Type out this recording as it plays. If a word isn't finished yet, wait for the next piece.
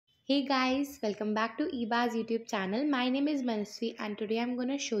Hey guys, welcome back to Eba's YouTube channel. My name is Manasvi and today I'm going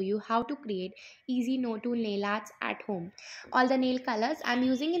to show you how to create easy no-tool nail arts at home. All the nail colors I'm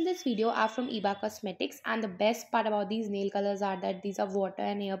using in this video are from Eba Cosmetics, and the best part about these nail colors are that these are water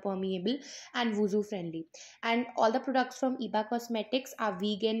and air permeable and Wuzu friendly. And all the products from Eba Cosmetics are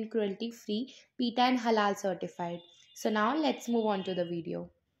vegan, cruelty free, PETA and halal certified. So now let's move on to the video.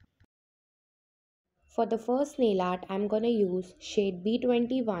 For the first nail art, I'm gonna use shade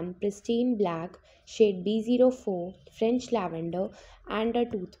B21 Pristine Black, shade B04 French Lavender, and a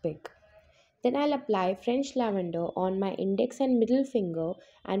toothpick. Then I'll apply French Lavender on my index and middle finger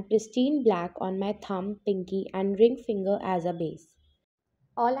and Pristine Black on my thumb, pinky, and ring finger as a base.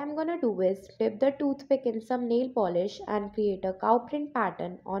 All I'm gonna do is dip the toothpick in some nail polish and create a cow print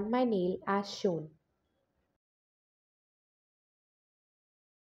pattern on my nail as shown.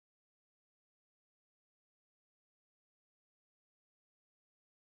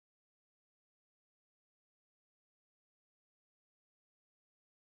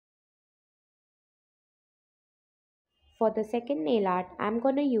 For the second nail art, I'm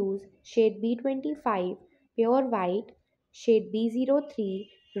gonna use shade B25 Pure White, shade B03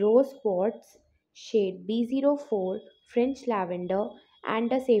 Rose Quartz, shade B04 French Lavender,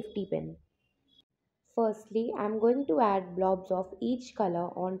 and a safety pin. Firstly, I'm going to add blobs of each color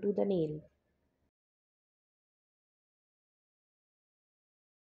onto the nail.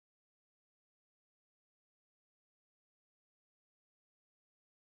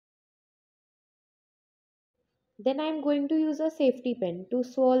 Then I'm going to use a safety pin to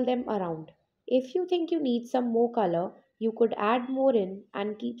swirl them around. If you think you need some more color, you could add more in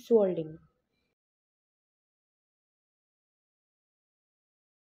and keep swirling.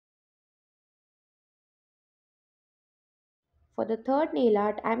 For the third nail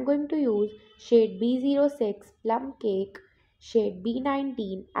art, I am going to use shade B06 Plum Cake, shade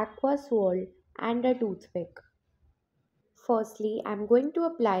B19 Aqua Swirl, and a toothpick. Firstly, I am going to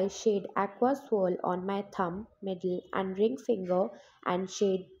apply shade Aqua Swirl on my thumb, middle, and ring finger, and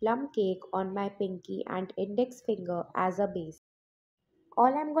shade Plum Cake on my pinky and index finger as a base.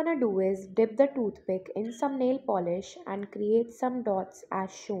 All I'm gonna do is dip the toothpick in some nail polish and create some dots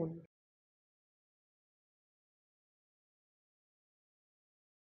as shown.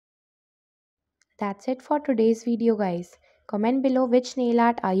 That's it for today's video, guys. Comment below which nail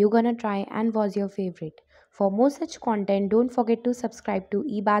art are you gonna try and was your favorite. For more such content, don't forget to subscribe to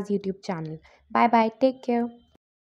Eba's YouTube channel. Bye bye, take care.